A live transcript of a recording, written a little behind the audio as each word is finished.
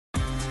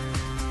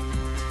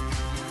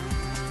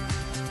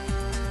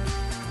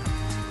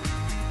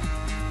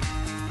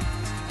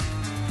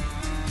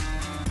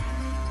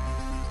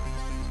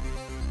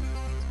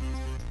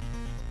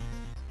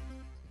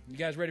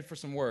guys ready for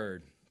some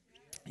word?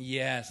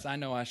 Yes, I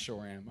know I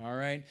sure am. All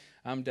right.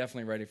 I'm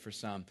definitely ready for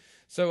some.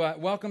 So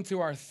welcome to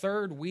our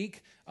third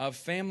week of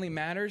Family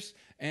Matters.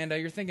 And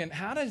you're thinking,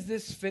 how does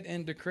this fit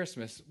into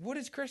Christmas? What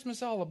is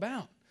Christmas all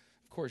about?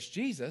 Of course,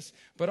 Jesus,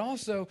 but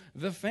also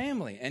the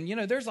family. And, you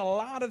know, there's a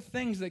lot of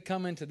things that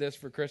come into this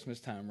for Christmas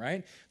time,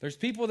 right? There's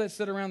people that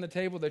sit around the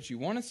table that you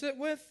want to sit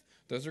with.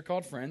 Those are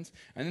called friends.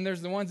 And then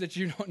there's the ones that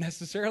you don't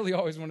necessarily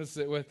always want to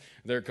sit with.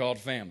 They're called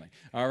family.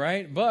 All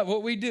right? But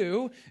what we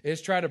do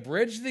is try to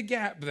bridge the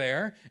gap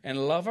there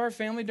and love our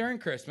family during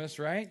Christmas,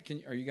 right?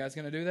 Are you guys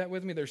going to do that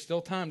with me? There's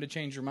still time to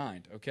change your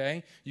mind,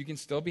 okay? You can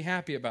still be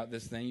happy about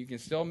this thing. You can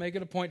still make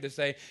it a point to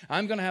say,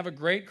 I'm going to have a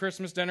great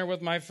Christmas dinner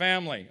with my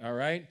family, all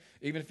right?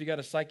 Even if you got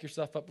to psych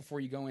yourself up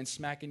before you go in,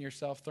 smacking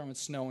yourself, throwing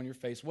snow in your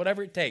face,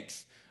 whatever it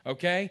takes,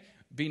 okay?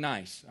 Be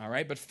nice, all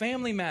right? But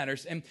family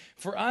matters. And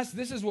for us,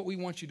 this is what we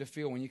want you to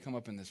feel when you come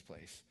up in this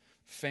place.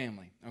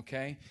 Family,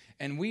 okay?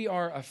 And we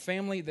are a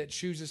family that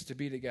chooses to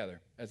be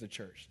together as a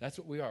church. That's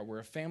what we are. We're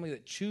a family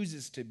that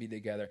chooses to be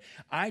together.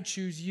 I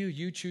choose you,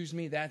 you choose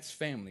me. That's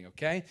family,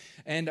 okay?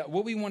 And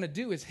what we want to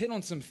do is hit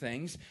on some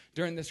things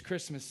during this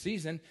Christmas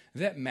season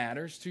that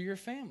matters to your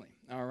family.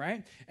 All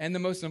right? And the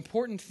most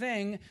important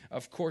thing,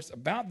 of course,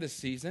 about this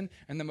season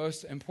and the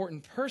most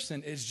important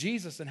person is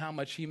Jesus and how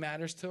much he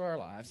matters to our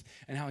lives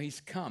and how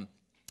he's come.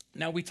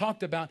 Now, we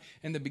talked about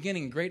in the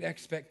beginning great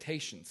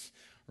expectations,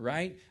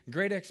 right?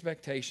 Great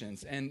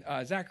expectations. And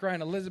Zachariah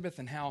and Elizabeth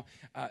and how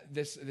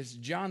this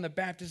John the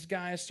Baptist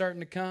guy is starting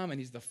to come and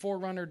he's the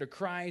forerunner to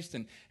Christ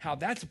and how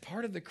that's a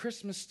part of the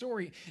Christmas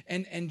story.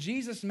 And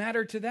Jesus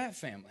mattered to that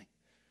family,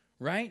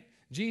 right?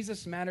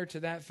 Jesus mattered to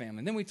that family.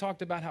 And then we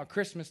talked about how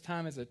Christmas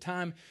time is a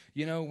time,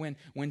 you know,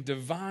 when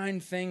divine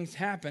things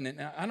happen.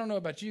 And I don't know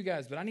about you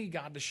guys, but I need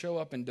God to show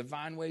up in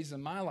divine ways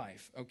in my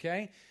life,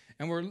 okay?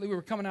 And we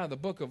were coming out of the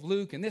book of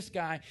Luke, and this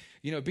guy,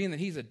 you know, being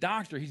that he's a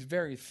doctor, he's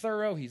very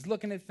thorough. He's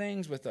looking at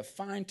things with a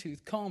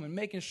fine-tooth comb and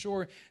making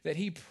sure that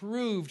he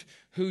proved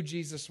who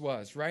Jesus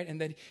was, right? And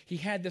that he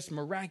had this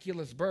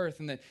miraculous birth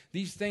and that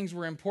these things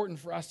were important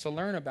for us to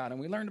learn about.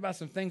 And we learned about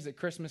some things at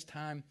Christmas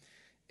time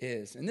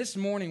is. And this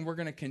morning, we're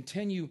going to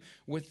continue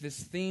with this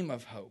theme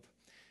of hope.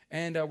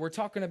 And we're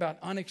talking about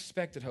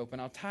unexpected hope, and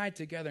I'll tie it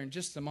together in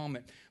just a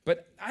moment.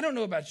 But I don't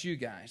know about you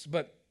guys,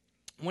 but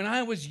when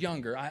I was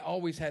younger, I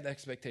always had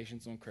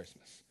expectations on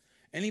Christmas.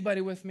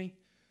 Anybody with me?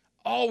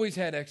 Always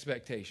had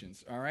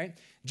expectations, all right?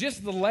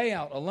 Just the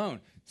layout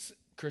alone.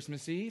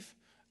 Christmas Eve,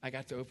 I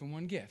got to open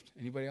one gift.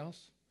 Anybody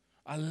else?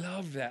 I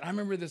loved that. I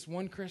remember this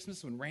one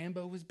Christmas when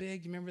Rambo was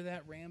big. Do you remember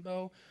that,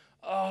 Rambo?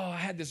 Oh, I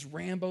had this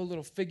Rambo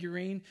little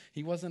figurine.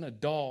 He wasn't a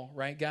doll,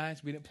 right,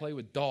 guys? We didn't play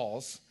with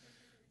dolls.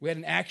 We had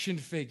an action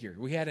figure.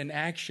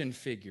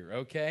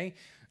 Okay?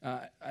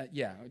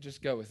 Yeah,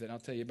 just go with it. I'll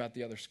tell you about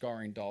the other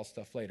scarring doll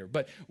stuff later.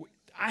 But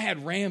I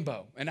had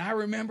Rambo, and I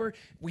remember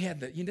we had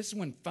this is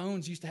when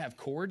phones used to have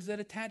cords that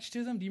attached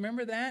to them. Do you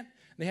remember that?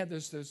 They had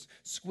those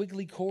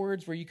squiggly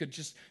cords where you could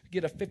just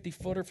get a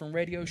 50-footer from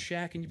Radio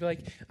Shack, and you'd be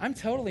like, I'm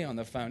totally on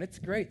the phone. It's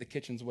great. The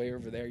kitchen's way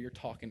over there. You're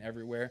talking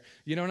everywhere.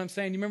 You know what I'm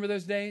saying? You remember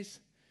those days?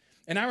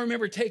 And I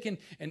remember taking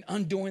and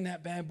undoing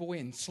that bad boy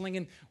and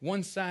slinging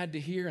one side to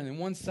here and then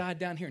one side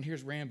down here, and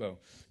here's Rambo.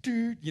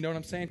 Dude, you know what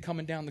I'm saying?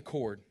 Coming down the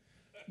cord.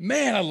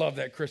 Man, I love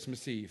that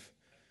Christmas Eve.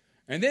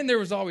 And then there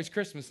was always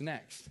Christmas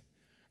next,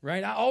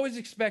 right? I always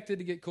expected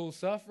to get cool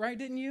stuff, right?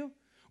 Didn't you?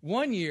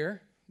 One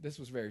year, this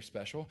was very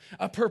special,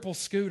 a purple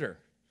scooter.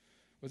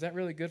 Was that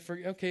really good for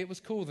you? Okay, it was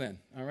cool then.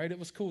 All right, it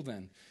was cool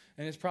then.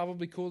 And it's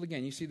probably cool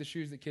again. You see the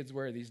shoes that kids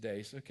wear these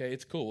days. Okay,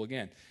 it's cool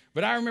again.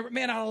 But I remember,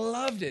 man, I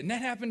loved it. And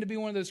that happened to be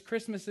one of those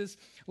Christmases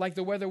like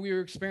the weather we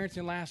were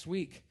experiencing last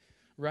week,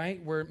 right?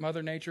 Where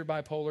Mother Nature,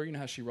 bipolar, you know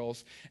how she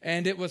rolls.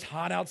 And it was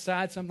hot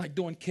outside, so I'm like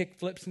doing kick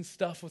flips and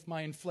stuff with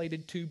my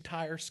inflated tube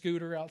tire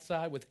scooter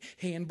outside with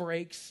hand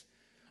brakes.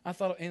 I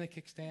thought, and a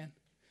kickstand.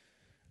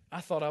 I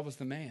thought I was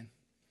the man.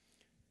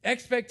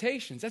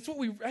 Expectations. That's what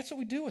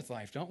we do with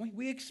life, don't we?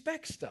 We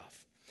expect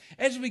stuff.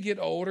 As we get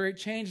older, it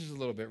changes a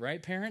little bit, right,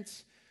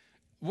 parents?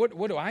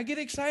 What do I get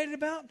excited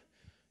about?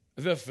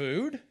 The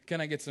food.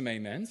 Can I get some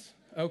amens?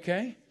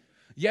 Okay.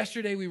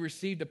 Yesterday, we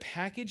received a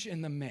package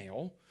in the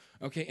mail.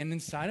 Okay, and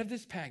inside of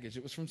this package,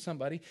 it was from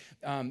somebody,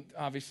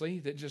 obviously,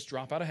 that just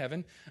dropped out of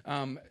heaven.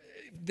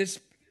 This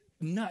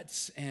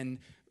nuts and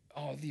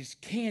all these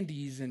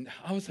candies, and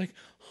I was like,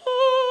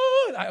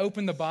 oh! And I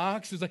opened the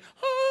box. It was like,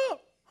 oh,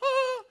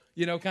 oh,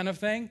 you know, kind of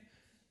thing.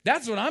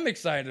 That's what I'm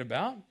excited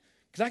about,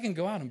 because I can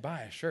go out and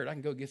buy a shirt. I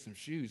can go get some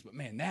shoes. But,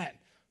 man, that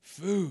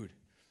food,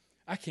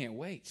 I can't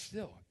wait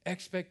still.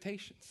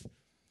 Expectations.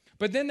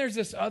 But then there's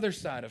this other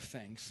side of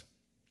things.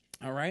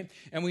 All right?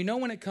 And we know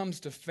when it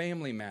comes to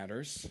family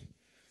matters,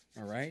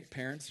 all right,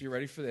 parents, you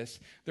ready for this?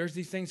 There's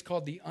these things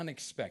called the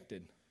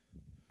unexpected,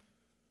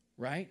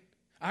 right?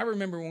 I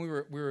remember when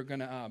we were going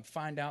to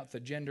find out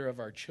the gender of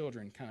our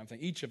children kind of thing,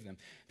 each of them.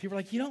 People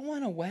were like, you don't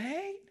want to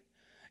wait?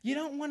 You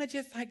don't want to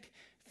just like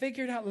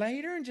figure it out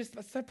later and just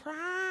a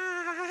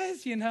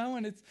surprise, you know?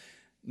 And it's,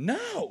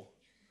 no.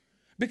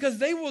 Because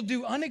they will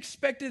do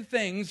unexpected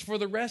things for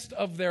the rest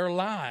of their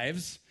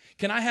lives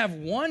Can I have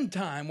one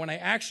time when I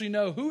actually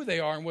know who they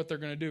are and what they're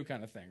going to do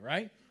kind of thing,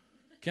 right?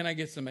 Can I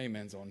get some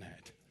amens on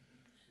that?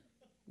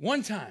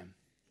 One time.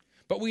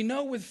 But we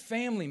know with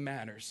family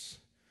matters,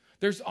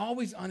 there's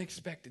always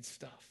unexpected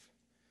stuff,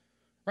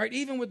 right?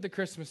 Even with the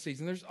Christmas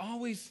season, there's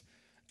always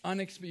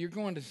unexpected. You're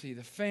going to see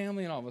the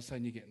family, and all of a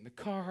sudden you get in the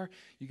car,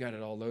 you got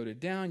it all loaded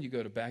down, you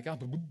go to back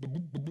out,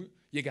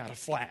 you got a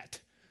flat.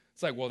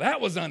 It's like, well,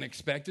 that was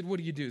unexpected. What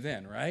do you do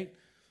then, right?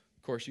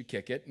 Of course, you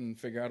kick it and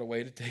figure out a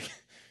way to take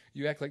it.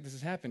 You act like this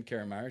has happened,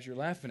 Karen Myers. You're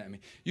laughing at me.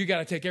 You got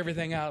to take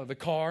everything out of the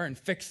car and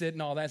fix it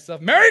and all that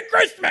stuff. Merry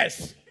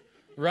Christmas,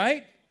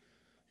 right?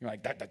 You're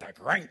like, that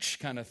Grinch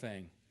kind of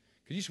thing.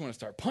 Because you just want to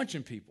start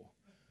punching people.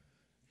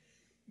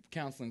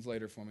 Counseling's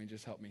later for me.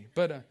 Just help me.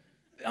 But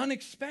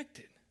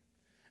unexpected.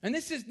 And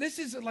this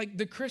is like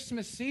the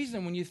Christmas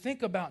season when you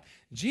think about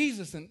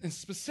Jesus and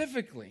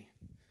specifically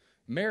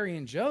Mary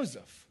and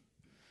Joseph.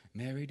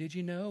 Mary, did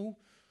you know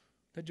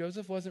that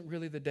Joseph wasn't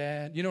really the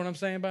dad? You know what I'm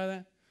saying by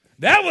that?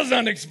 That was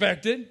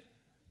unexpected.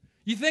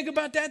 You think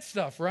about that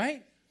stuff,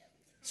 right?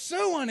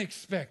 So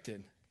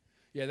unexpected.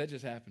 Yeah, that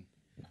just happened.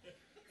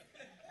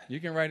 You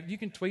can write it, you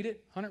can tweet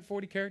it,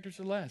 140 characters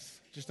or less.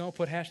 Just don't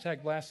put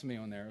hashtag blasphemy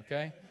on there,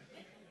 okay?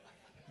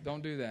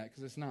 Don't do that,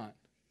 because it's not.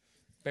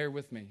 Bear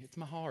with me. It's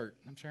my heart.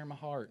 I'm sharing my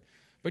heart.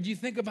 But you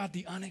think about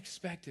the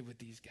unexpected with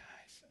these guys.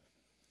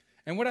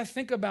 And what I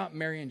think about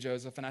Mary and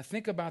Joseph, and I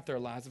think about their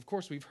lives, of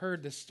course, we've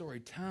heard this story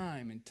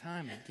time and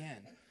time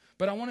again.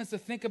 But I want us to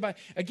think about,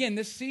 again,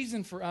 this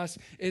season for us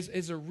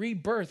is a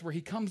rebirth where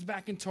he comes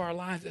back into our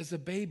lives as a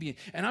baby.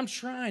 And I'm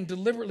trying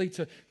deliberately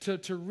to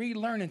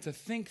relearn and to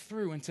think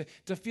through and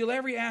to feel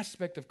every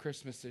aspect of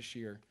Christmas this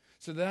year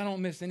so that I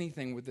don't miss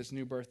anything with this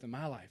new birth in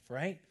my life,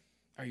 right?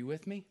 Are you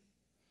with me?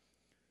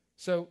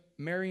 So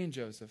Mary and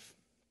Joseph,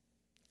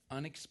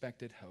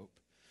 unexpected hope.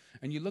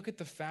 And you look at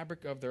the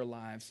fabric of their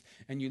lives,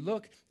 and you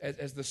look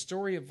as the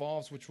story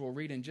evolves, which we'll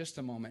read in just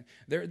a moment,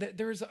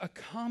 there's a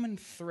common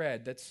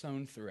thread that's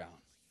sewn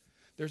throughout.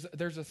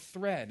 There's a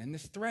thread, and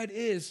this thread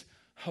is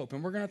hope,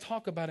 and we're going to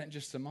talk about it in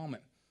just a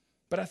moment.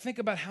 But I think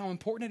about how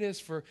important it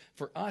is for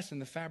us in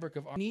the fabric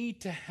of our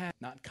need to have,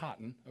 not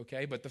cotton,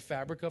 okay, but the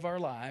fabric of our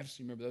lives,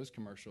 you remember those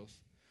commercials,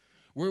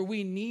 where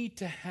we need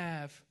to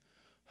have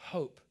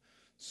hope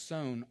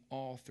sown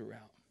all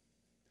throughout.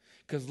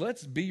 Because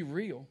let's be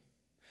real.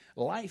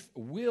 Life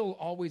will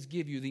always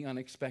give you the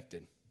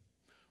unexpected,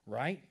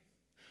 right?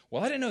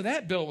 Well, I didn't know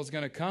that bill was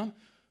going to come.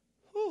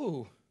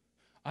 Ooh,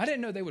 I didn't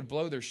know they would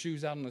blow their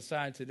shoes out on the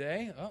side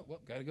today. Oh, well,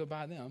 got to go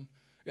buy them.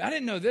 I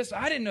didn't know this.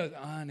 I didn't know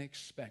the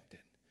unexpected.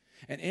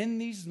 And in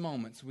these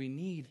moments, we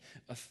need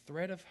a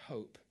thread of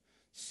hope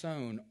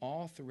sown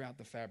all throughout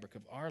the fabric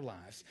of our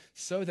lives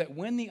so that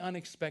when the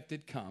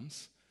unexpected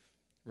comes,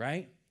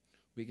 right,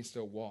 we can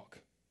still walk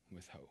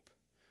with hope.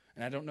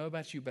 And I don't know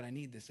about you, but I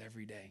need this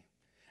every day.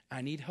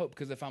 I need hope,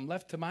 because if I'm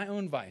left to my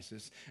own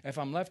vices, if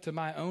I'm left to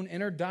my own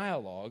inner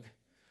dialogue,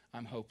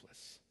 I'm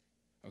hopeless,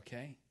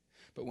 okay?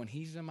 But when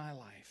he's in my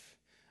life,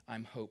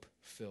 I'm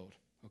hope-filled,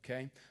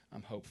 okay?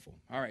 I'm hopeful.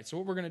 All right, so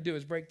what we're going to do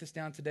is break this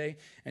down today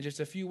in just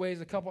a few ways,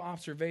 a couple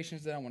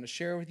observations that I want to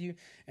share with you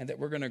and that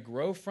we're going to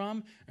grow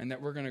from and that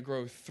we're going to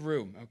grow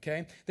through,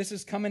 okay? This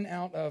is coming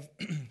out of,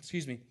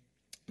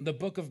 the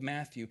book of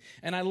Matthew.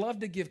 And I love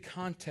to give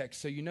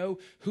context so you know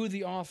who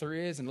the author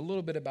is and a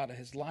little bit about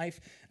his life.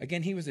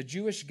 Again, he was a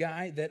Jewish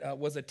guy that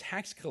was a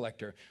tax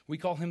collector. We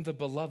call him the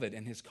beloved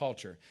in his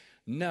culture.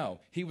 No,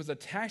 he was a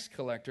tax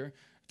collector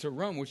to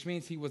Rome, which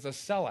means he was a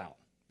sellout,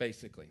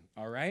 basically.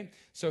 All right?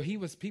 So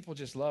people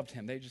just loved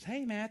him. They just,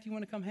 hey, Matthew, you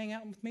want to come hang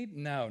out with me?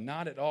 No,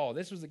 not at all.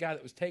 This was the guy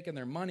that was taking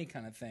their money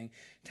kind of thing,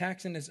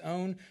 taxing his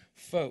own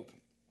folk.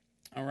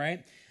 All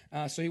right?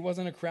 So he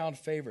wasn't a crowd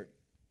favorite.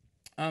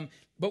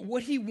 But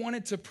what he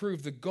wanted to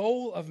prove, the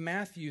goal of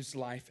Matthew's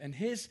life and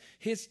his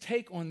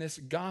take on this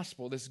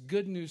gospel, this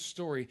good news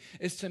story,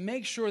 is to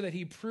make sure that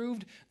he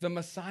proved the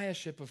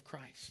messiahship of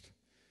Christ.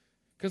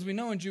 Because we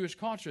know in Jewish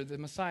culture the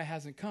Messiah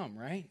hasn't come,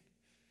 right?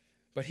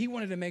 But he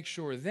wanted to make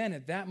sure then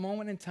at that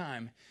moment in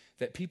time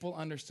that people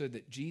understood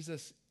that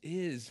Jesus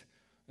is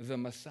the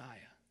Messiah,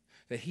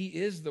 that he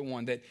is the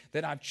one,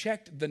 that I've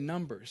checked the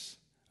numbers,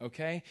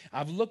 okay?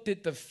 I've looked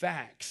at the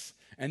facts,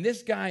 and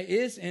this guy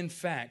is in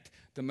fact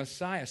the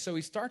Messiah. So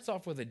he starts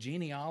off with a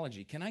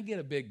genealogy. Can I get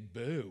a big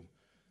boo?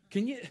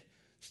 Can you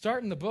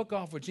starting the book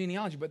off with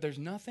genealogy? But there's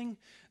nothing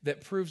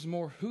that proves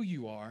more who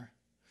you are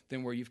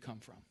than where you've come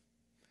from.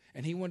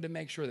 And he wanted to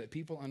make sure that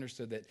people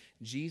understood that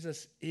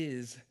Jesus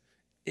is,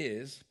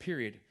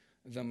 period,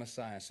 the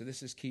Messiah. So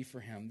this is key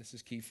for him. This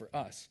is key for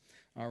us.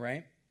 All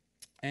right?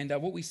 And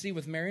what we see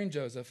with Mary and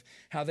Joseph,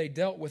 how they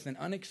dealt with an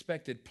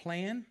unexpected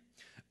plan,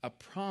 a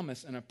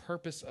promise, and a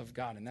purpose of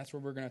God. And that's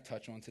what we're going to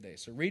touch on today.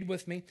 So read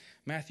with me,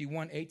 Matthew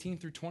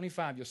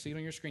 1:18-25. You'll see it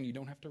on your screen. You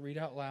don't have to read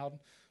out loud.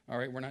 All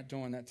right, we're not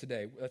doing that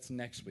today. That's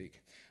next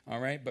week.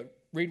 All right, but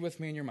read with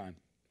me in your mind.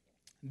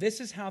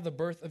 This is how the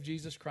birth of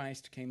Jesus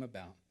Christ came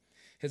about.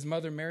 His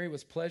mother Mary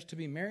was pledged to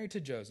be married to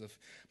Joseph,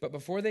 but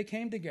before they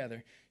came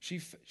together,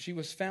 she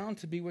was found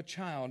to be with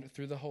child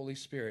through the Holy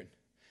Spirit.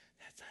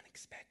 That's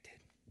unexpected.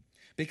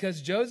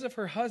 Because Joseph,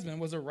 her husband,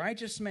 was a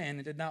righteous man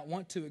and did not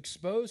want to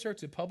expose her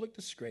to public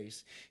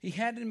disgrace, he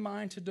had in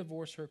mind to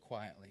divorce her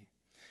quietly.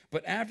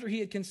 But after he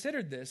had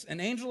considered this, an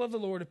angel of the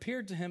Lord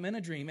appeared to him in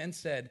a dream and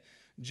said,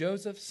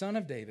 Joseph, son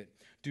of David,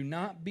 do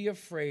not be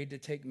afraid to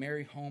take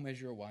Mary home as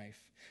your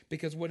wife,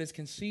 because what is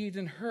conceived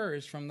in her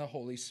is from the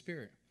Holy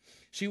Spirit.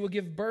 She will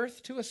give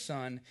birth to a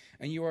son,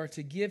 and you are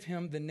to give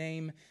him the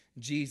name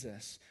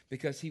Jesus,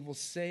 because he will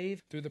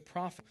save through the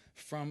prophet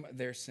from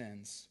their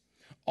sins.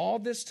 All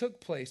this took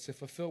place to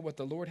fulfill what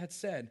the Lord had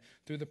said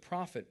through the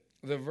prophet.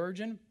 The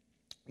virgin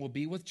will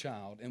be with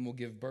child and will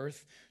give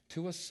birth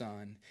to a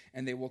son,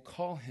 and they will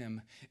call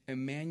him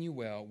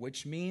Emmanuel,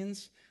 which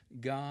means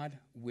God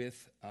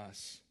with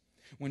us.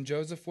 When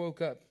Joseph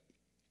woke up,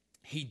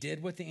 he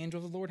did what the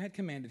angel of the Lord had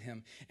commanded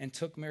him and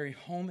took Mary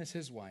home as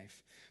his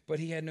wife. But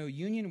he had no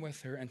union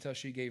with her until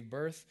she gave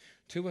birth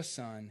to a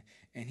son,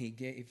 and he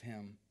gave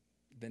him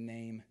the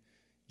name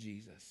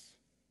Jesus.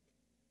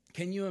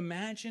 Can you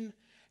imagine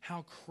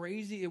how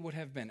crazy it would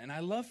have been? And I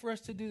love for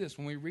us to do this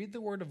when we read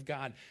the Word of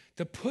God,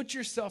 to put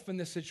yourself in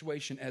this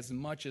situation as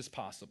much as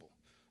possible.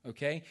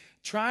 Okay?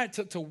 Try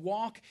to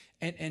walk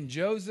in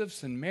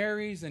Joseph's and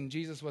Mary's, and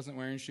Jesus wasn't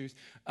wearing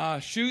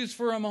shoes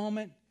for a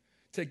moment.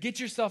 To get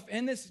yourself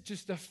in this,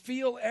 just to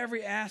feel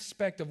every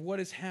aspect of what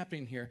is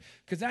happening here.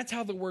 Because that's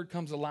how the Word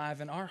comes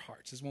alive in our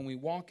hearts, is when we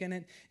walk in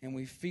it and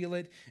we feel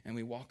it and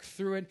we walk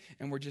through it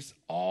and we're just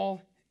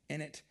all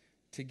in it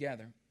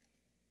together.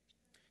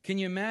 Can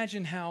you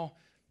imagine how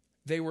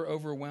they were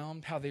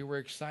overwhelmed, how they were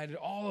excited,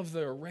 all of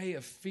the array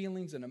of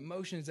feelings and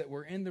emotions that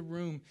were in the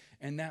room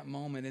in that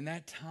moment, in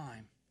that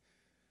time,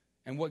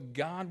 and what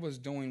God was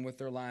doing with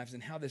their lives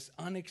and how this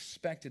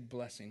unexpected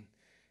blessing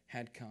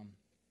had come.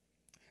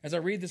 As I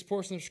read this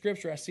portion of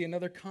Scripture, I see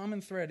another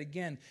common thread.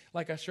 Again,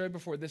 like I shared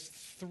before, this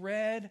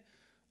thread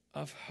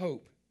of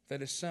hope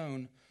that is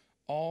sown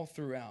all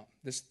throughout.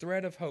 This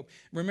thread of hope.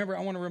 Remember,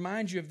 I want to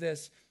remind you of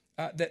this,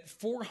 that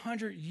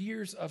 400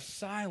 years of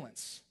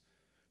silence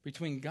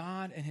between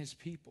God and his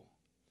people.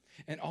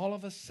 And all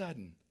of a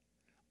sudden,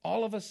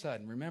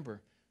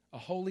 remember, a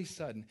holy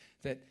sudden,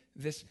 that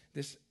this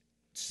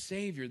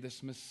Savior,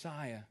 this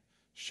Messiah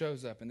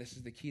shows up. And this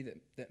is the key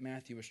that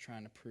Matthew was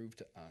trying to prove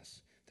to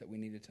us, that we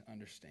needed to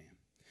understand.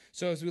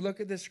 So as we look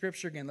at this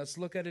scripture again, let's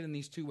look at it in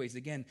these two ways.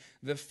 Again,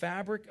 the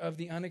fabric of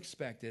the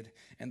unexpected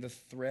and the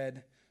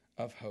thread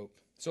of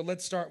hope. So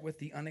let's start with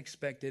the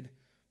unexpected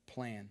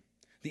plan.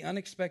 The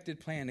unexpected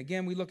plan.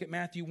 Again, we look at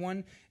Matthew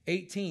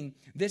 1:18.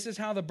 This is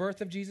how the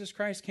birth of Jesus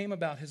Christ came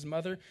about. His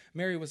mother,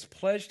 Mary, was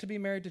pledged to be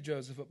married to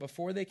Joseph, but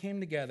before they came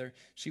together,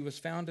 she was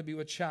found to be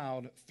with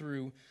child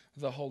through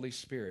the Holy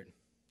Spirit.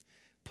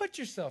 Put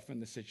yourself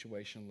in the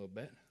situation a little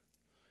bit.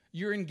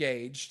 You're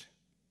engaged,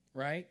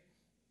 right?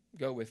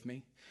 Go with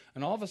me.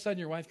 And all of a sudden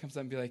your wife comes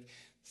up and be like,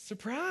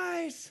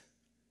 surprise,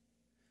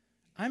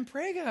 I'm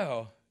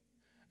prego.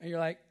 And you're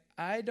like,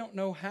 I don't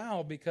know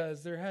how,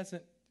 because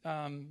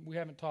we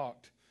haven't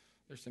talked.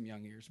 There's some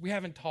young ears. We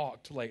haven't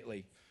talked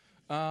lately.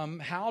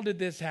 How did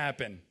this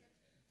happen?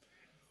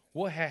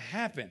 What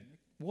happened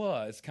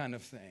was kind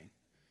of thing.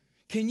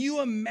 Can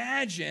you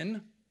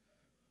imagine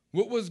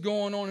what was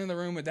going on in the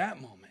room at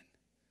that moment?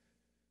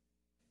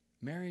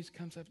 Mary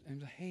comes up and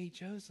says, hey,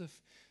 Joseph,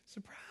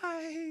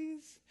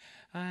 surprise,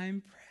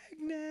 I'm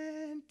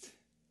pregnant.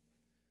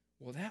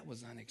 Well, that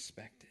was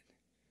unexpected.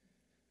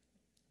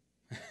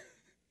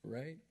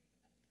 Right?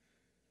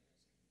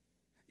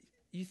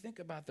 You think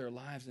about their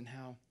lives and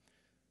how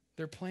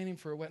they're planning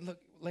for a wedding. Look,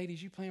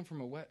 ladies, you plan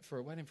for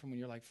a wedding from when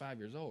you're like 5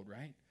 years old,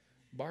 right?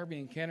 Barbie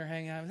and Ken are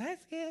hanging out,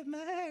 let's get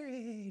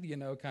married,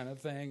 kind of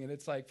thing. And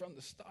it's like from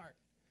the start.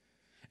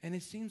 And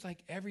it seems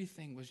like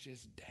everything was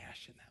just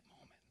dash in that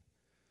moment.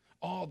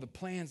 All the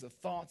plans, the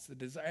thoughts, the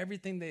desire,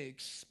 everything they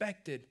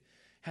expected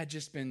had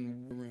just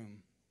been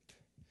ruined.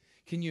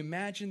 Can you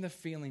imagine the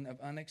feeling of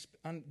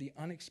the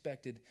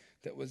unexpected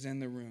that was in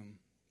the room?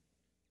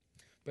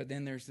 But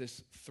then there's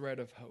this thread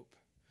of hope.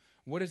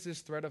 What is this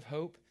thread of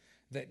hope?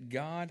 That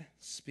God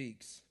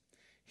speaks.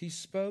 He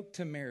spoke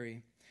to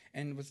Mary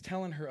and was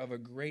telling her of a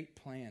great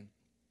plan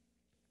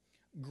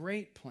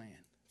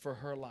for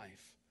her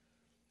life.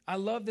 I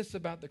love this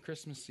about the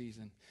Christmas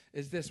season,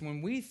 is this: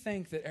 when we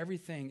think that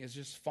everything is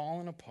just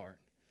falling apart,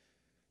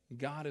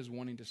 God is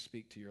wanting to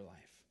speak to your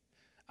life.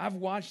 I've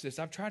watched this.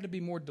 I've tried to be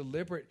more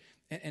deliberate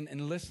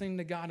in listening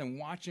to God and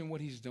watching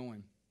what he's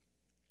doing.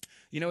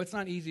 It's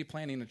not easy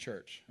planning a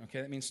church,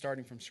 okay? That means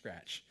starting from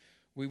scratch.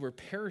 We were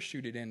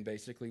parachuted in,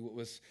 basically, what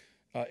was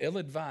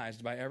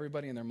ill-advised by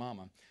everybody and their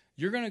mama.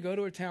 You're going to go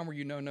to a town where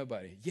you know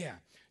nobody. Yeah.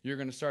 You're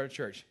going to start a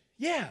church.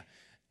 Yeah.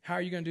 How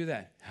are you going to do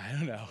that? I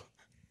don't know.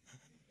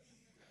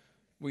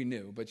 We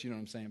knew, but you know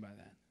what I'm saying by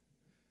that.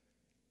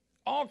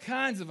 All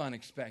kinds of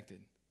unexpected.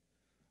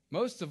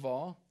 Most of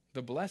all,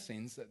 the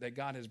blessings that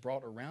God has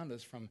brought around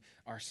us from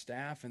our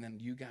staff and then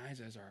you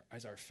guys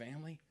as our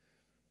family.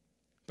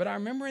 But I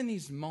remember in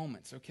these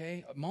moments,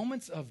 okay,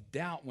 moments of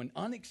doubt when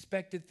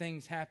unexpected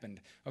things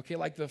happened, okay,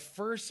 like the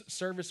first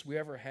service we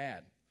ever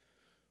had.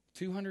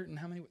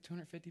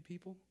 250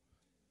 people?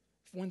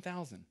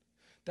 1,000.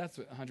 That's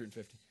what,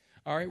 150.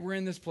 All right, we're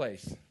in this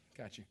place.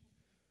 Got you.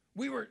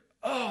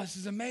 This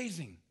is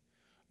amazing.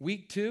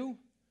 Week 2,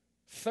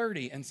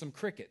 30 and some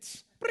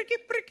crickets.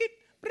 Cricket, cricket,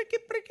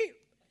 cricket, cricket.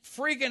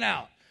 Freaking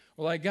out.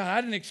 We're like, God,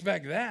 I didn't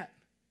expect that.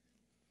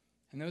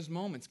 In those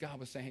moments, God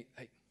was saying,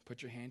 hey,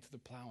 put your hand to the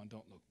plow and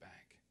don't look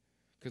back.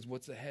 Because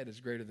what's ahead is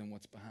greater than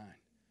what's behind.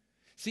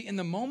 See, in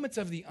the moments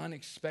of the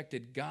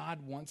unexpected,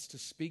 God wants to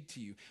speak to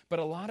you. But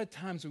a lot of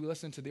times we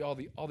listen to all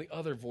the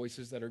other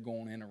voices that are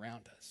going in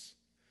around us.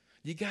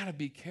 You got to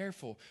be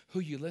careful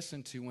who you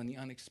listen to when the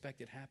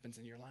unexpected happens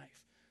in your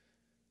life.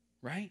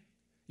 Right?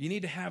 You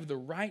need to have the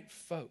right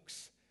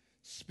folks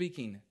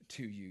speaking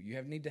to you.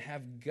 You need to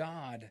have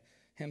God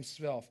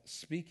himself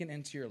speaking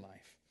into your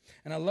life.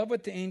 And I love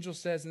what the angel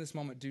says in this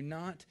moment. Do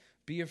not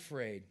be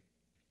afraid.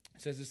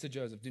 It says this to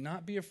Joseph. Do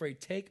not be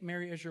afraid. Take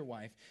Mary as your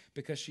wife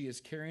because she is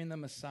carrying the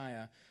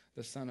Messiah,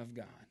 the Son of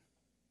God.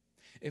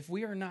 If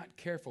we are not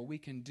careful, we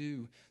can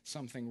do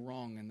something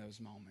wrong in those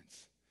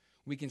moments.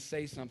 We can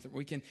say something.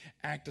 We can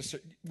act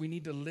we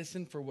need to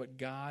listen for what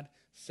God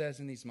says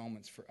in these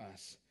moments for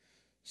us.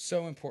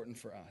 So important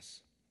for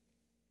us.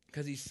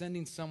 Because he's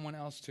sending someone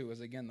else to us,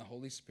 again, the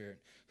Holy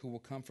Spirit, who will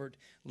comfort,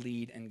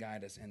 lead, and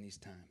guide us in these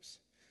times.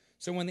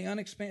 So when the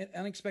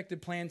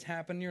unexpected plans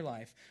happen in your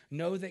life,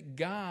 know that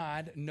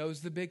God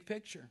knows the big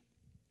picture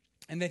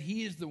and that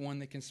he is the one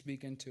that can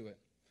speak into it.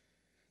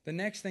 The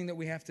next thing that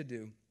we have to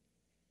do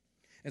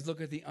is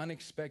look at the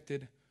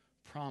unexpected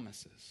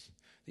promises.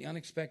 The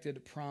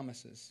unexpected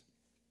promises.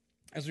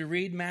 As we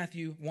read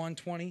Matthew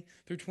 1:20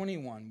 through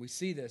 21, we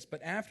see this.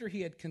 But after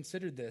he had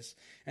considered this,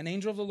 an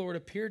angel of the Lord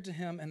appeared to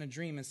him in a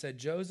dream and said,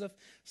 Joseph,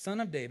 son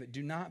of David,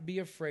 do not be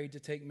afraid to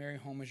take Mary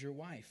home as your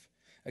wife.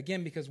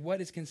 Again, because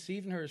what is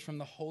conceived in her is from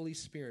the Holy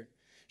Spirit.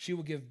 She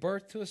will give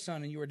birth to a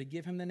son, and you are to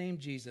give him the name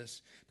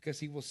Jesus,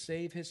 because he will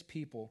save his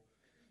people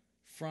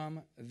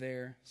from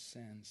their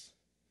sins.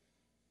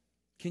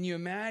 Can you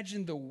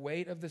imagine the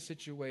weight of the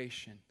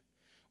situation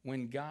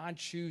when God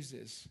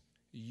chooses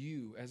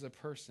you as a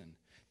person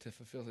to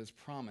fulfill his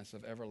promise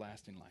of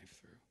everlasting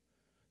life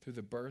through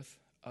the birth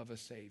of a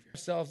Savior?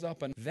 Ourselves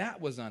up, and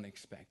that was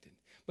unexpected.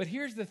 But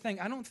here's the thing.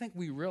 I don't think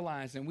we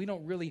realize, and we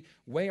don't really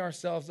weigh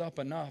ourselves up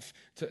enough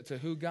to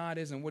who God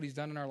is and what he's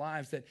done in our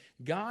lives, that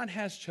God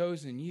has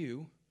chosen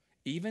you,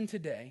 even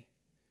today,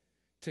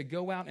 to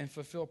go out and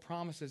fulfill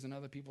promises in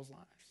other people's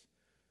lives.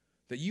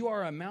 That you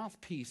are a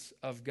mouthpiece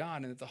of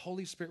God, and that the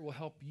Holy Spirit will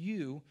help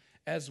you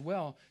as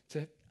well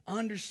to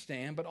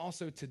understand, but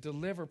also to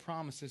deliver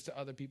promises to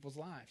other people's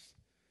lives.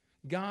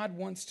 God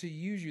wants to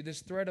use you.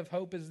 This thread of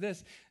hope is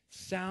this: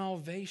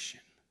 salvation.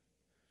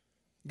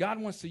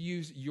 God wants to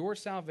use your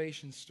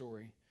salvation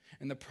story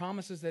and the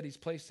promises that he's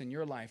placed in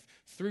your life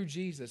through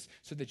Jesus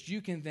so that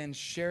you can then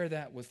share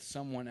that with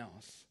someone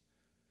else.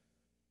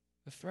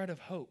 The thread of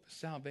hope,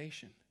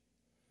 salvation.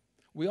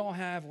 We all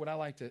have what I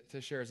like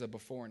to share as a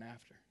before and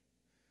after.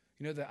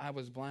 You know, that I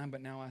was blind,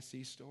 but now I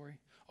see story?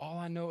 All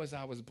I know is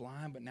I was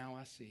blind, but now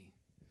I see.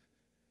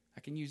 I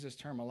can use this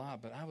term a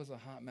lot, but I was a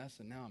hot mess,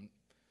 and now I'm...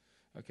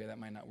 Okay, that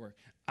might not work.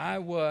 I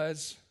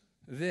was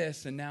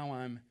this, and now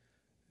I'm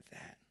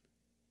that.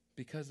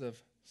 Because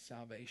of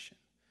salvation.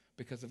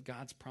 Because of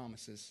God's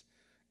promises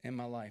in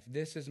my life.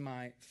 This is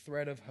my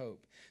thread of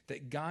hope.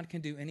 That God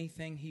can do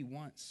anything he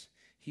wants.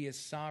 He is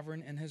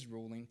sovereign in his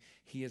ruling.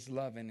 He is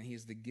loving, and he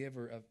is the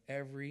giver of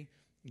every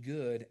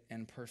good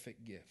and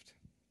perfect gift.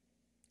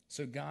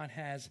 So God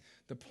has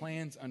the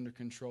plans under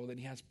control, that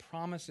he has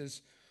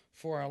promises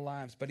for our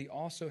lives, but he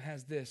also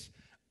has this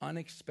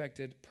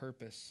unexpected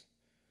purpose.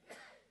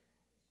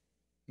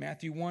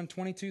 Matthew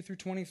 1:22 through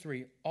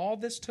 23. All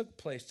this took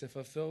place to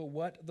fulfill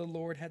what the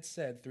Lord had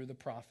said through the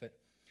prophet.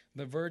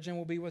 The virgin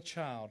will be with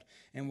child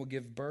and will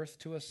give birth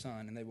to a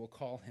son, and they will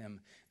call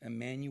him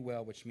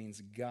Emmanuel, which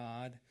means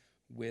God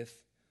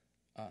with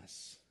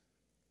us.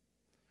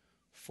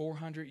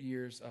 400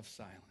 years of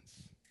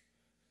silence.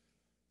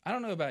 I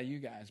don't know about you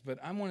guys, but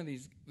I'm one of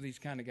these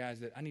kind of guys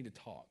that I need to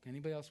talk.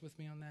 Anybody else with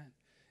me on that?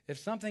 If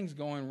something's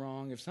going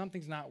wrong, if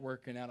something's not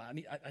working out,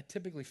 I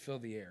typically fill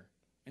the air.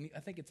 And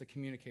I think it's a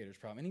communicator's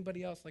problem.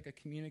 Anybody else like a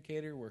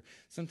communicator where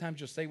sometimes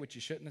you'll say what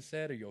you shouldn't have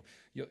said, or you'll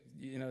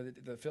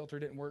the filter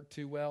didn't work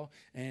too well,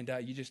 and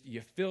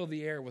you fill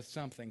the air with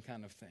something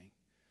kind of thing.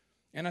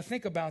 And I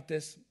think about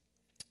this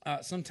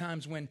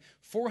sometimes when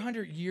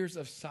 400 years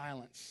of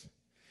silence.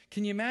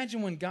 Can you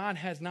imagine when God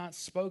has not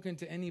spoken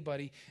to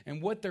anybody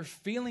and what they're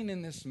feeling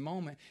in this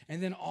moment,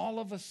 and then all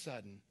of a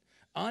sudden,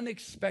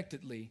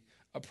 unexpectedly,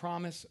 a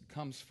promise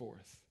comes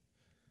forth.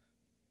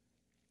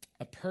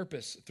 A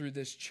purpose through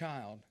this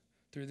child,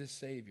 through this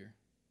Savior.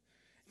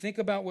 Think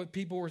about what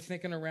people were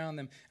thinking around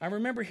them. I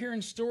remember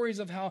hearing stories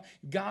of how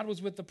God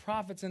was with the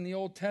prophets in the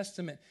Old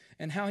Testament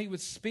and how he would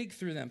speak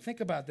through them.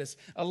 Think about this.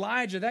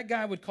 Elijah, that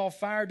guy would call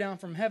fire down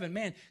from heaven.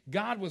 Man,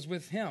 God was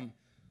with him.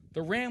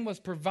 The ram was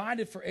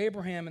provided for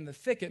Abraham in the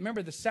thicket.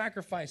 Remember, the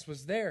sacrifice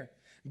was there.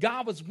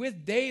 God was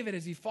with David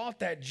as he fought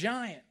that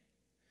giant.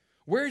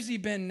 Where's he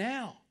been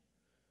now?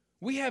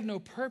 We have no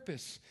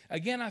purpose.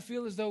 Again, I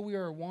feel as though we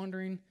are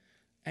wandering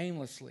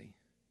aimlessly.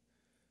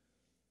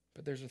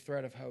 But there's a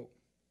thread of hope.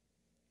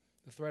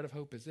 The thread of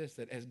hope is this,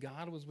 that as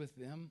God was with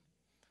them,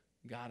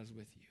 God is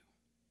with you.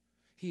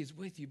 He is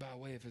with you by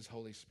way of his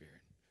Holy Spirit.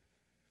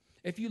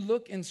 If you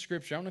look in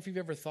Scripture, I don't know if you've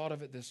ever thought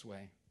of it this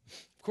way.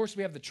 Of course,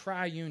 we have the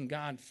triune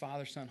God,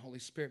 Father, Son, Holy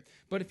Spirit.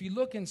 But if you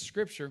look in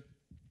Scripture,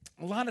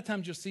 a lot of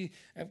times you'll see,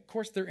 of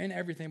course, they're in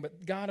everything,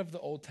 but God of the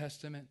Old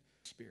Testament,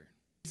 Spirit.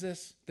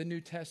 Jesus, the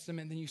New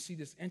Testament, then you see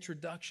this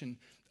introduction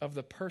of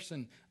the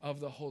person of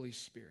the Holy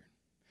Spirit.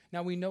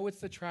 Now, we know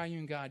it's the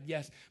triune God,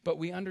 yes, but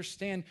we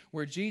understand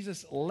where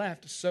Jesus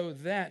left so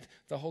that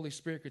the Holy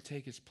Spirit could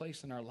take his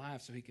place in our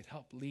lives, so he could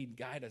help lead,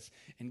 guide us,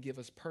 and give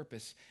us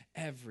purpose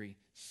every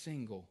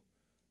single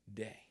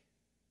day.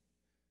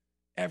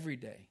 Every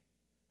day,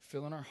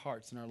 filling our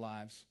hearts and our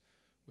lives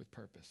with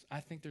purpose. I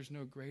think there's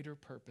no greater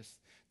purpose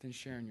than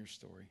sharing your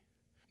story.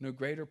 No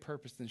greater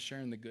purpose than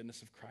sharing the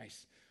goodness of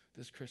Christ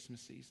this Christmas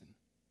season.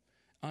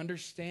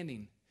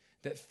 Understanding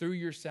that through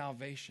your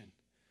salvation,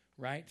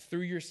 right?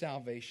 Through your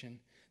salvation,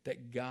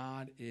 that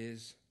God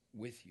is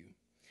with you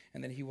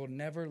and that he will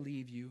never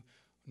leave you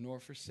nor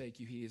forsake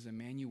you. He is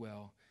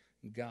Emmanuel,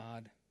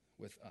 God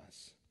with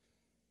us.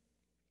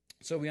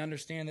 So we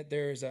understand that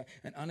there is an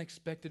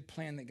unexpected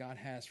plan that God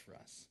has for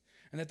us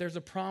and that there's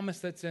a promise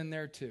that's in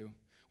there too.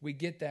 We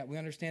get that. We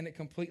understand it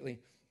completely.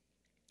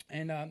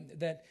 And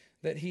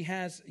that he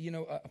has,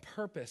 a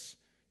purpose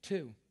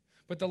too.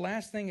 But the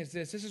last thing is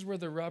this is where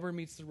the rubber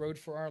meets the road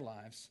for our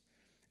lives,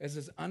 is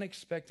this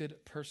unexpected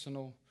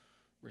personal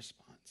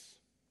response.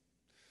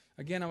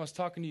 Again, I was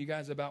talking to you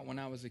guys about when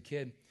I was a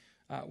kid.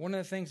 One of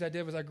the things I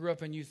did was I grew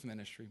up in youth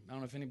ministry. I don't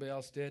know if anybody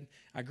else did.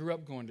 I grew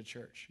up going to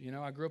church.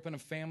 I grew up in a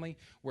family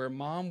where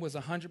mom was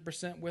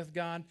 100% with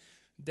God.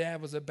 Dad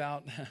was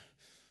about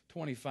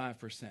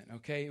 25%,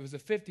 okay? It was a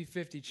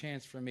 50-50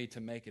 chance for me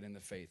to make it in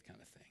the faith kind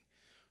of thing.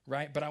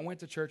 Right? But I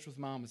went to church with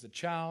mom as a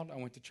child. I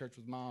went to church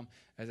with mom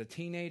as a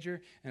teenager.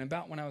 And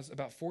when I was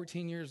about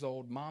 14 years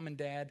old, mom and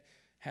dad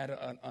had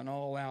an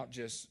all-out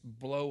just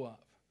blow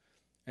up.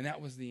 And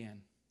that was the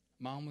end.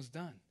 Mom was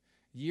done.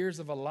 Years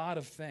of a lot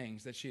of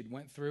things that she had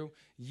went through,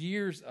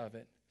 years of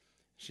it,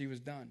 she was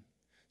done.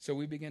 So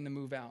we began to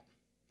move out,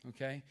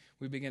 okay?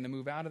 We began to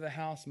move out of the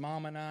house.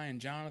 Mom and I and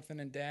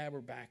Jonathan and Dad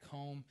were back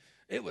home.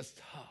 It was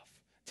tough.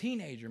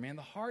 Teenager, man,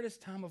 the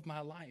hardest time of my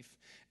life.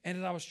 And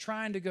as I was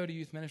trying to go to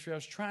youth ministry, I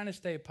was trying to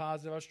stay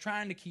positive. I was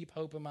trying to keep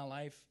hope in my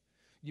life.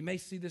 You may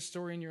see this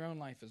story in your own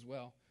life as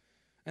well.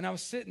 And I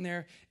was sitting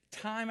there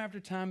time after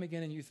time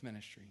again in youth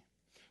ministry,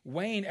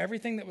 weighing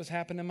everything that was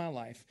happening in my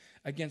life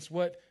against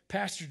what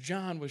Pastor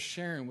John was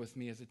sharing with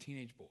me as a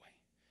teenage boy.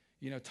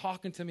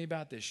 Talking to me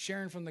about this,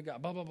 sharing from the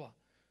God, blah, blah, blah.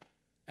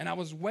 And I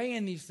was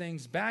weighing these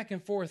things back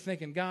and forth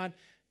thinking, God,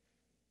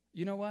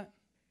 you know what?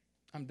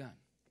 I'm done.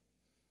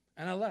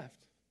 And I left.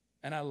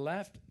 And I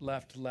left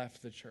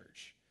the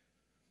church.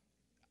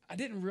 I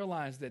didn't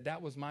realize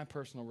that was my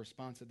personal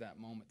response at that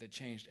moment that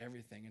changed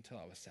everything until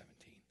I was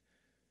 17.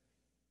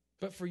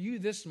 But for you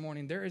this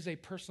morning, there is a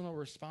personal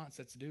response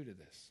that's due to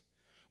this.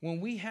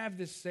 When we have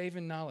this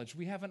saving knowledge,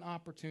 we have an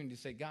opportunity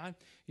to say, God,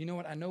 you know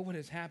what? I know what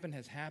has happened,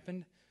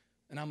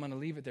 and I'm going to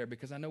leave it there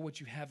because I know what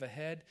you have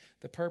ahead,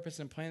 the purpose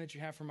and plan that you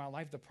have for my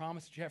life, the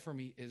promise that you have for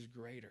me is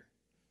greater.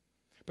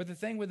 But the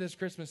thing with this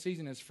Christmas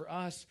season is for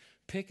us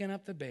picking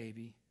up the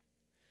baby,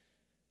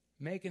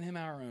 making him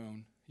our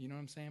own, you know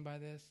what I'm saying by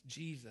this?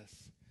 Jesus,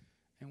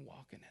 and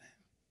walking in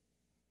it.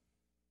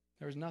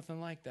 There was nothing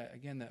like that,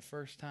 again, that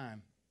first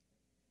time,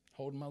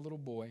 holding my little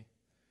boy,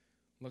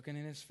 looking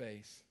in his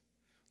face,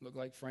 looked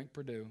like Frank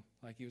Perdue,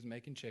 like he was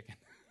making chicken.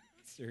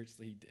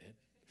 Seriously, he did.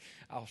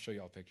 I'll show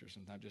y'all pictures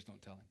sometime, just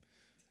don't tell him.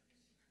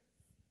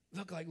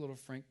 Looked like little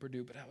Frank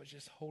Perdue, but I was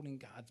just holding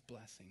God's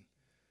blessing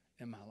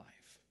in my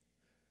life.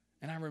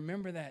 And I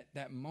remember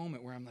that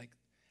moment where I'm like,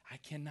 I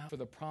cannot for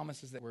the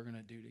promises that we're going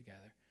to do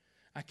together.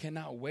 I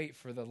cannot wait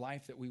for the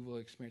life that we will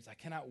experience. I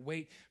cannot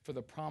wait for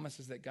the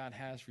promises that God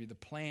has for you, the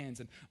plans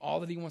and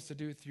all that he wants to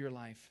do through your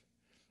life.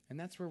 And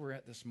that's where we're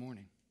at this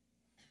morning.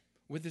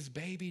 With this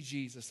baby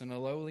Jesus in a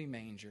lowly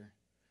manger,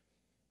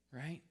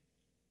 right?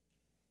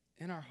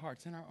 In our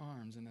hearts, in our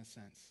arms, in a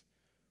sense.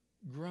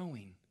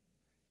 Growing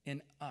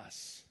in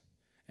us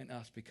and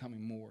us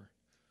becoming more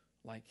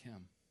like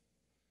him.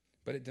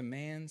 But it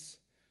demands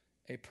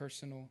a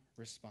personal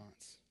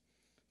response.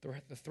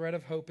 The thread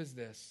of hope is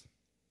this.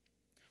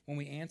 When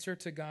we answer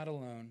to God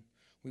alone,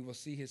 we will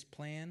see his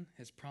plan,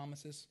 his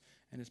promises,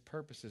 and his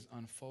purposes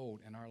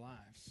unfold in our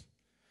lives.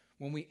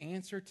 When we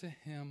answer to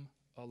him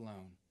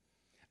alone.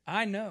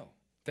 I know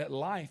that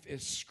life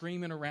is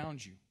screaming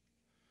around you.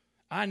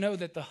 I know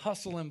that the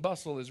hustle and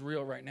bustle is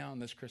real right now in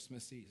this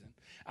Christmas season.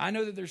 I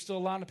know that there's still a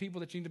lot of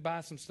people that you need to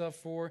buy some stuff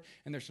for,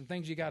 and there's some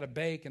things you got to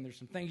bake, and there's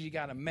some things you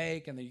got to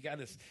make, and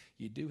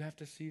you do have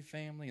to see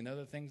family and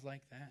other things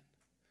like that.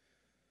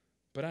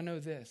 But I know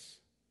this,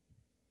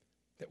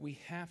 that we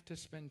have to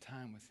spend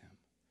time with him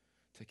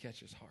to catch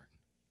his heart.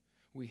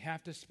 We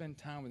have to spend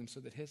time with him so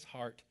that his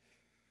heart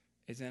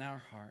is in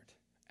our heart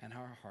and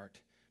our heart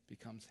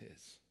becomes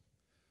his.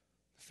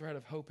 The thread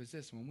of hope is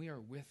this: when we are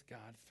with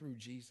God through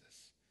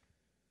Jesus,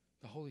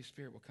 the Holy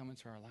Spirit will come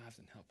into our lives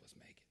and help us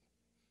make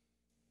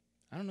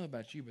it. I don't know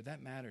about you, but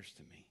that matters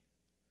to me.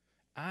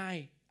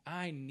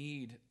 I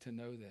need to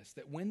know this,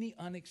 that when the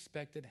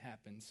unexpected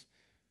happens,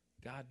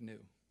 God knew.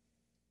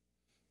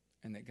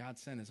 And that God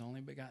sent his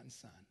only begotten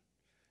Son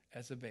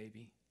as a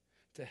baby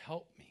to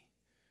help me,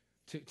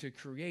 to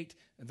create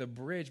the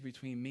bridge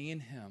between me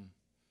and him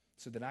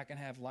so that I can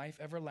have life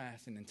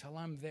everlasting until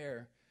I'm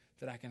there,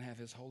 that I can have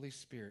his Holy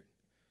Spirit,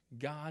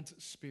 God's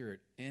Spirit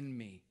in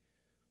me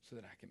so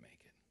that I can make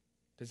it.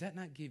 Does that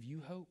not give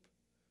you hope?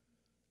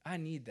 I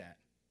need that.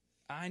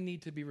 I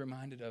need to be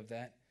reminded of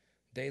that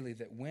daily,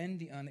 that when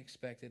the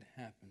unexpected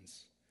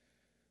happens,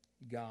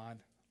 God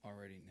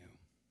already knew.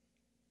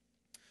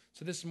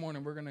 So this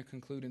morning, we're going to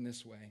conclude in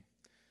this way.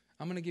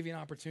 I'm going to give you an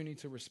opportunity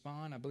to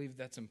respond. I believe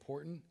that's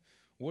important.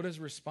 What does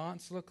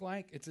response look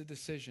like? It's a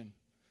decision.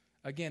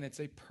 Again, it's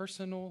a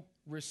personal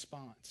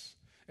response.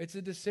 It's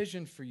a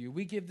decision for you.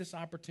 We give this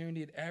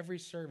opportunity at every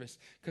service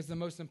because the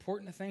most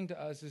important thing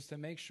to us is to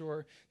make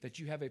sure that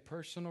you have a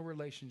personal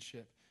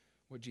relationship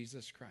with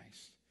Jesus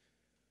Christ,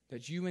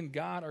 that you and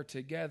God are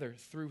together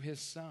through his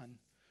Son,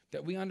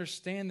 that we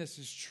understand this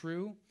is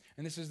true,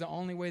 and this is the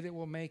only way that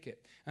we'll make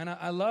it. And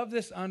I love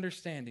this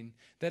understanding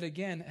that,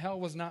 again, hell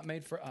was not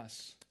made for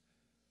us.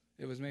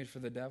 It was made for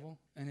the devil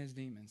and his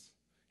demons,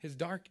 his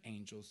dark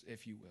angels,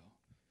 if you will.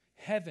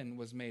 Heaven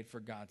was made for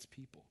God's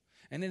people.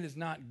 And it is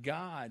not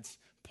God's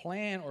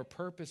plan or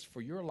purpose for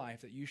your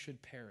life that you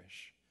should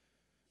perish,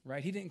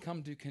 right? He didn't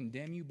come to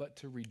condemn you, but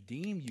to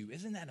redeem you.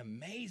 Isn't that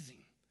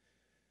amazing?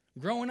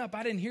 Growing up,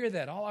 I didn't hear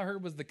that. All I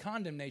heard was the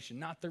condemnation,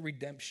 not the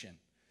redemption.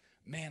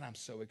 Man, I'm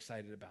so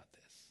excited about this.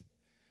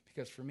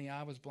 Because for me,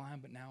 I was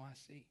blind, but now I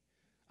see.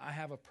 I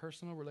have a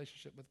personal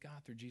relationship with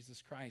God through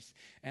Jesus Christ.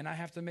 And I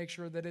have to make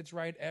sure that it's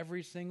right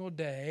every single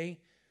day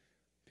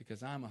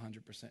because I'm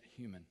 100%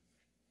 human,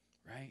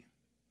 right?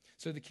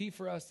 So the key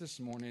for us this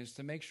morning is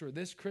to make sure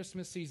this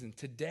Christmas season,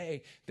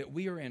 today, that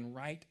we are in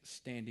right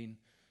standing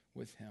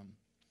with him.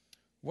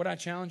 What I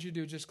challenge you to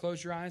do, just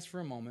close your eyes for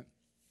a moment.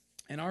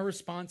 And our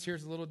response here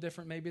is a little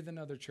different maybe than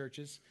other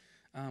churches.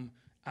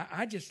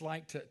 I just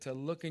like to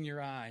look in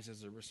your eyes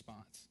as a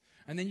response.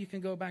 And then you can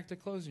go back to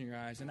closing your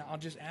eyes. And I'll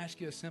just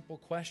ask you a simple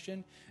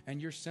question.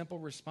 And your simple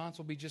response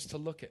will be just to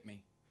look at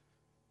me.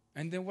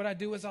 And then what I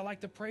do is I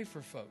like to pray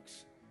for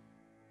folks.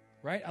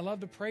 Right? I love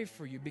to pray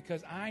for you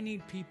because I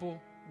need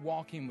people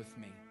walking with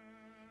me.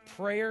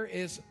 Prayer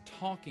is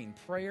talking.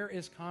 Prayer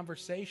is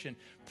conversation.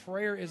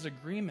 Prayer is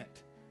agreement.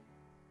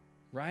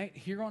 Right?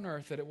 Here on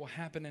earth that it will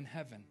happen in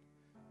heaven.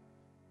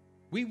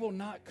 We will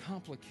not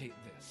complicate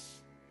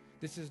this.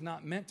 This is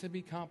not meant to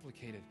be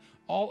complicated.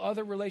 All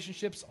other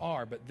relationships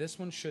are, but this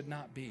one should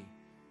not be.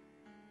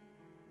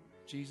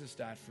 Jesus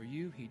died for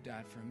you. He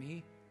died for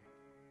me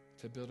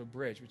to build a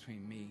bridge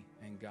between me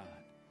and God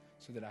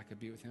so that I could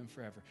be with him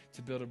forever,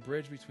 to build a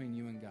bridge between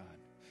you and God.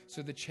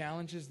 So the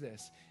challenge is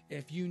this.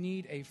 If you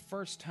need a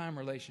first-time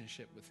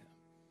relationship with him,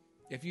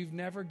 if you've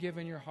never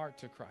given your heart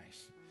to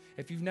Christ,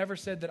 if you've never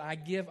said that I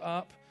give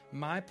up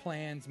my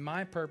plans,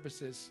 my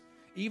purposes,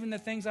 even the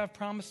things I've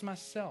promised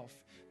myself,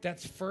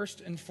 that's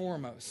first and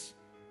foremost,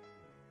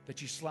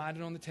 that you slide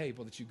it on the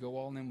table, that you go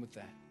all in with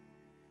that.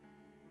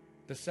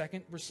 The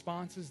second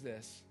response is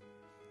this.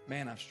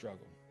 Man, I've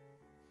struggled.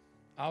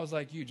 I was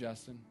like you,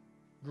 Justin.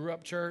 Grew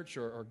up church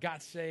or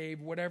got saved,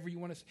 whatever you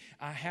want to say.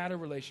 I had a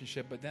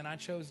relationship, but then I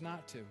chose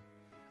not to.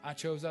 I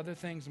chose other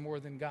things more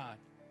than God.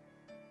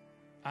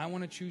 I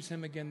want to choose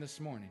him again this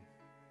morning.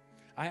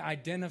 I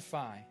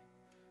identify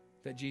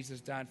that Jesus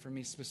died for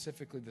me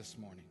specifically this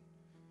morning.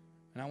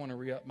 And I want to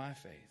re-up my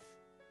faith.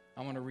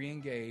 I want to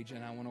re-engage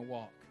and I want to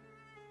walk.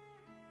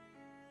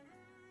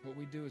 What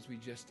we do is we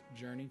just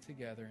journey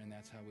together and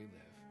that's how we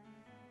live.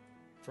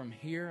 From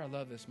here, I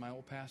love this. My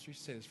old pastor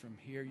used to say this, from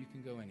here you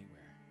can go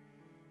anywhere.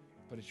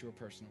 But it's your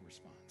personal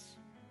response.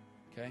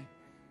 Okay?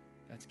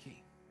 That's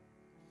key.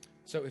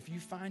 So if you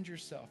find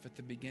yourself at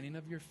the beginning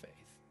of your faith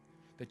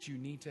that you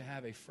need to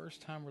have a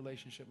first-time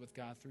relationship with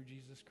God through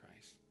Jesus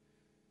Christ,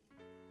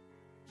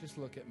 just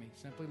look at me.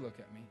 Simply look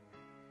at me.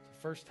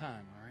 First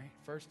time, all right?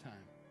 First time.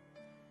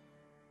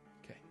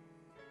 Okay.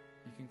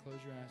 You can close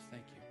your eyes.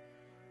 Thank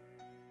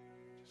you.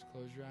 Just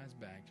close your eyes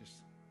back. Just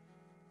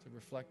it's a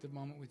reflective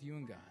moment with you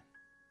and God.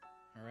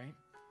 All right?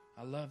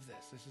 I love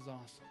this. This is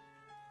awesome.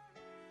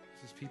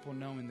 This is people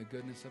knowing the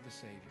goodness of a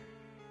Savior.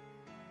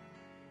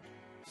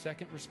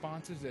 Second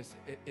response is this.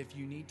 If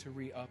you need to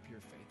re-up your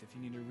faith, if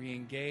you need to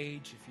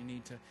re-engage, if you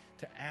need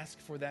to ask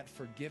for that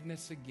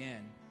forgiveness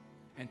again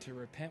and to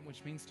repent,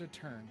 which means to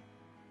turn,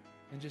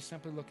 and just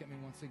simply look at me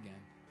once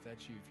again, if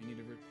that's you. If you need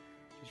to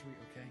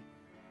okay?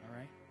 All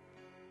right?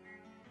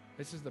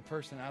 This is the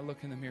person I look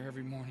in the mirror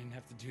every morning and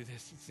have to do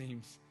this, it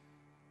seems.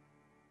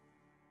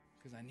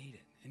 Because I need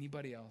it.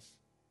 Anybody else?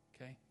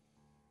 Okay?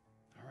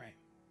 All right.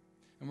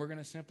 And we're going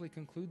to simply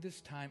conclude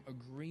this time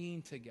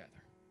agreeing together.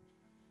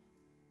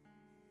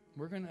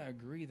 We're going to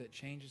agree that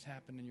change has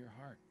happened in your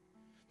heart.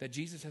 That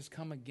Jesus has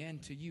come again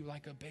to you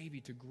like a baby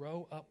to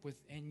grow up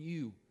within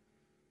you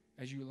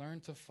as you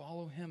learn to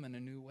follow him in a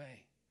new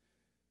way.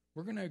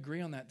 We're going to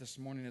agree on that this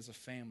morning as a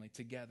family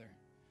together.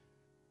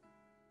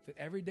 That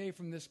every day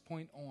from this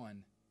point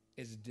on,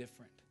 is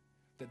different.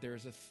 That there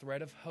is a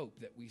thread of hope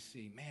that we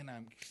see. Man,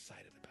 I'm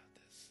excited about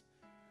this.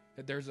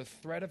 That there's a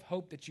thread of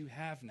hope that you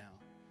have now.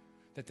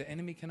 That the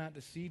enemy cannot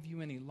deceive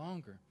you any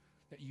longer.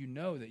 That you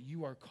know that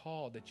you are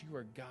called, that you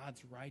are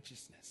God's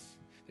righteousness.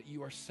 That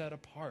you are set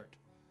apart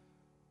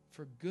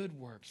for good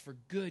works, for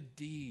good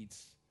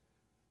deeds.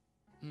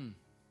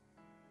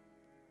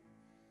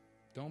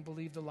 Don't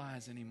believe the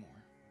lies anymore.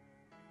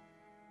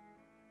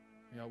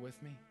 Are y'all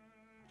with me?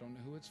 Don't know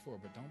who it's for,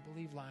 but don't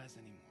believe lies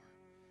anymore.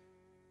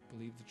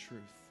 Believe the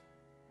truth.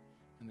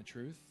 And the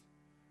truth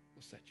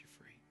will set you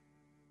free.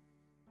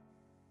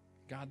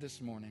 God,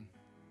 this morning,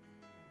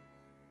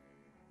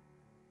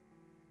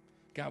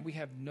 God, we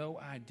have no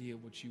idea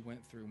what you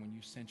went through when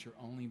you sent your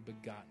only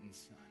begotten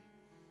Son.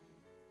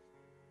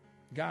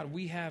 God,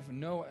 we have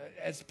no,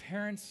 as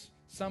parents,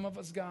 some of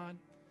us, God,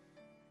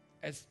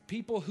 as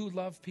people who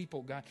love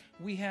people, God,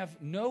 we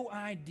have no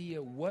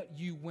idea what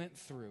you went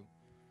through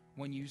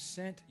when you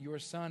sent your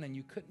Son, and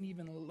you couldn't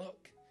even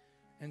look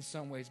in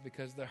some ways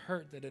because the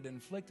hurt that it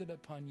inflicted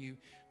upon you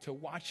to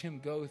watch him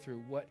go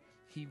through what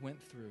he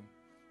went through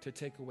to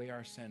take away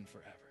our sin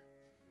forever.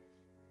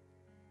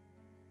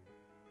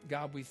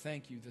 God, we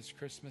thank you this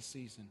Christmas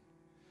season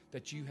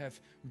that you have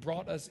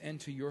brought us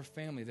into your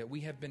family, that we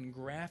have been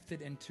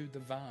grafted into the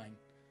vine,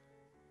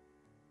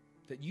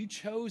 that you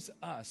chose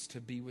us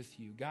to be with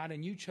you, God,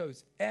 and you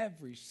chose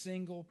every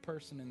single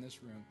person in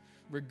this room,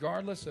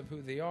 regardless of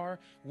who they are,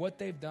 what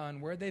they've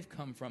done, where they've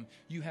come from.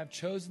 You have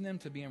chosen them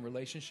to be in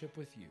relationship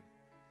with you.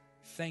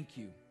 Thank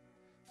you.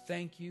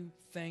 Thank you,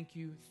 thank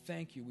you,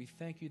 thank you. We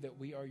thank you that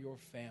we are your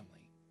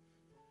family.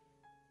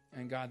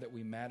 And God, that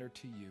we matter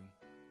to you.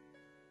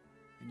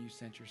 And you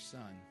sent your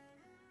Son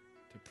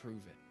to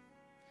prove it.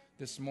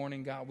 This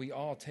morning, God, we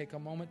all take a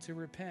moment to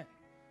repent.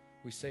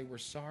 We say we're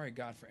sorry,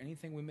 God, for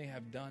anything we may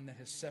have done that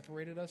has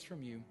separated us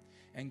from you.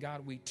 And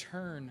God, we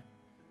turn,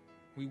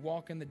 we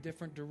walk in the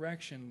different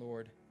direction,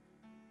 Lord,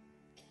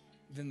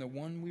 than the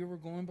one we were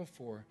going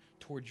before,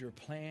 towards your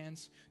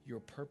plans, your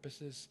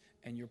purposes,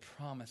 and your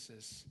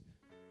promises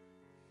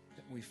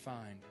that we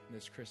find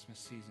this Christmas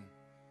season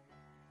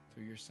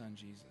through your Son,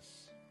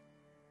 Jesus.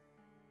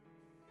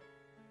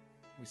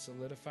 We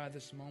solidify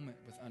this moment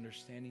with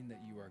understanding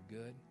that you are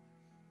good,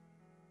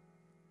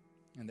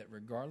 and that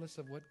regardless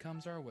of what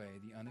comes our way,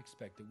 the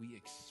unexpected, we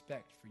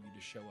expect for you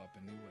to show up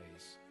in new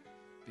ways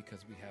because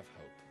we have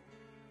hope.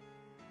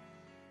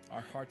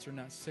 Our hearts are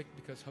not sick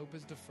because hope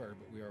is deferred,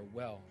 but we are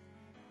well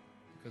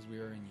because we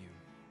are in you.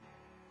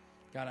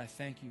 God, I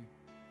thank you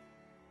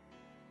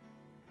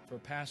for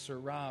Pastor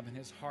Rob and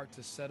his heart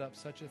to set up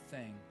such a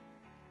thing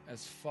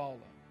as Follow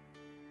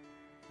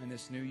in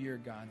this new year,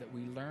 God, that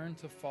we learn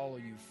to follow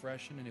you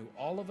fresh and anew.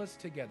 All of us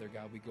together,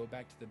 God, we go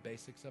back to the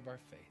basics of our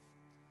faith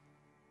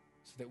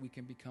so that we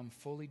can become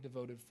fully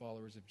devoted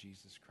followers of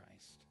Jesus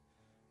Christ.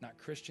 Not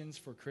Christians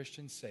for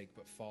Christians' sake,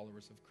 but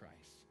followers of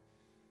Christ.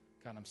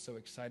 God, I'm so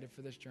excited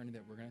for this journey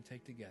that we're going to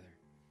take together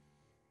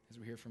as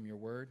we hear from your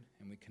word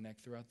and we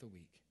connect throughout the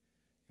week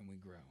and we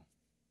grow.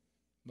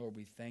 Lord,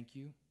 we thank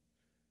you.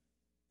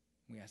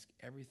 We ask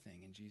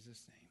everything in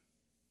Jesus' name.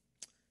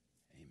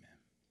 Amen.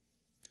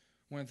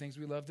 One of the things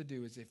we love to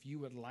do is if you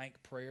would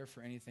like prayer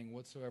for anything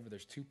whatsoever,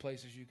 there's 2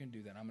 places you can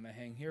do that. I'm going to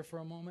hang here for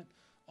a moment.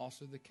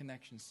 Also the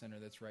Connection Center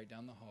that's right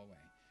down the hallway.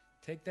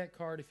 Take that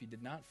card. If you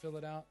did not fill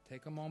it out,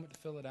 take a moment to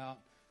fill it out.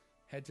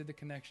 Head to the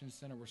Connection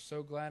Center. We're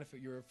so glad if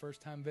you're a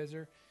first-time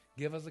visitor.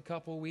 Give us a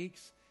couple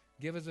weeks.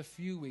 Give us a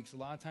few weeks. A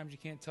lot of times you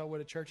can't tell what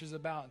a church is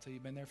about until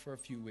you've been there for a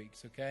few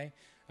weeks, okay?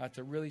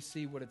 To really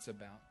see what it's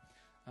about.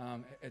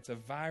 It's a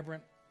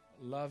vibrant,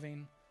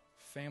 loving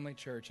family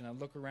church. And I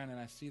look around and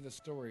I see the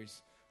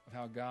stories of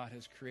how God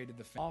has created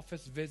the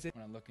office visit.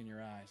 When I look in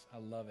your eyes, I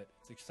love it.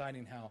 It's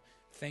exciting how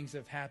things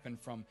have happened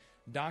from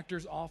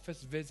doctor's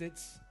office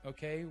visits,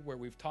 okay, where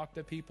we've talked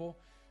to people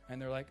and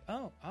they're like,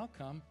 oh, I'll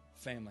come,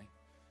 family.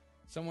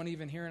 Someone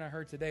even here, and I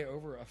heard today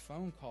over a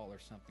phone call or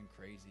something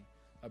crazy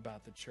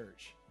about the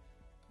church.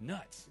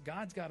 Nuts.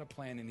 God's got a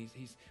plan, and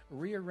he's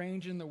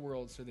rearranging the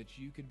world so that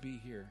you could be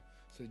here,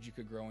 so that you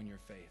could grow in your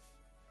faith.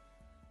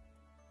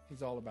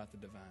 He's all about the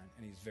divine,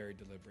 and he's very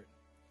deliberate.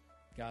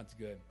 God's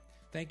good.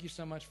 Thank you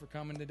so much for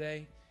coming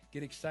today.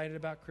 Get excited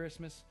about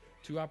Christmas.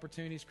 2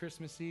 opportunities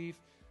Christmas Eve.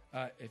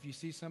 If you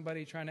see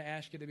somebody trying to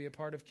ask you to be a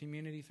part of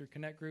community through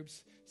Connect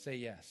Groups, say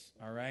yes,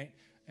 all right?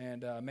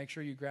 And make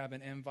sure you grab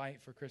an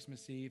invite for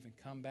Christmas Eve and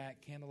come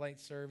back. Candlelight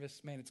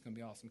service. Man, it's going to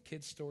be awesome.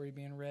 Kids' story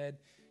being read.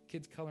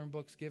 Kids' coloring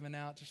books given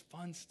out. Just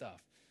fun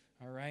stuff,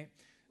 all right?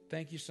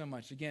 Thank you so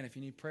much. Again, if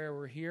you need prayer,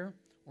 we're here.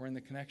 We're in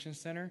the Connection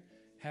Center.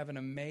 Have an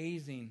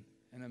amazing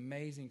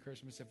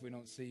Christmas if we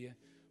don't see you.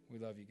 We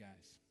love you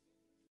guys.